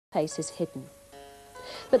face is hidden.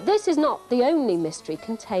 But this is not the only mystery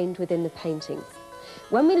contained within the painting.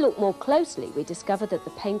 When we look more closely, we discover that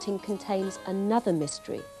the painting contains another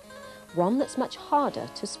mystery, one that's much harder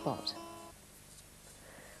to spot.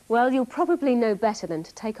 Well, you'll probably know better than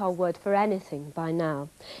to take our word for anything by now.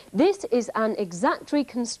 This is an exact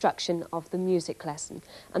reconstruction of the music lesson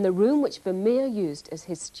and the room which Vermeer used as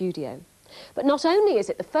his studio. But not only is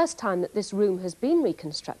it the first time that this room has been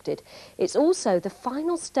reconstructed, it's also the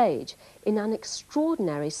final stage in an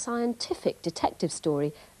extraordinary scientific detective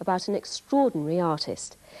story about an extraordinary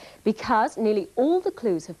artist. Because nearly all the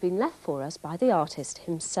clues have been left for us by the artist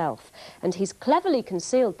himself, and he's cleverly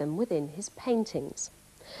concealed them within his paintings.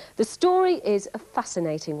 The story is a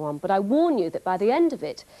fascinating one, but I warn you that by the end of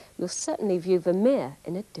it, you'll certainly view Vermeer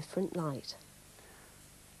in a different light.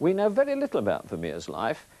 We know very little about Vermeer's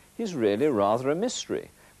life. He's really rather a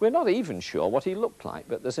mystery. We're not even sure what he looked like,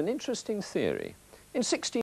 but there's an interesting theory. In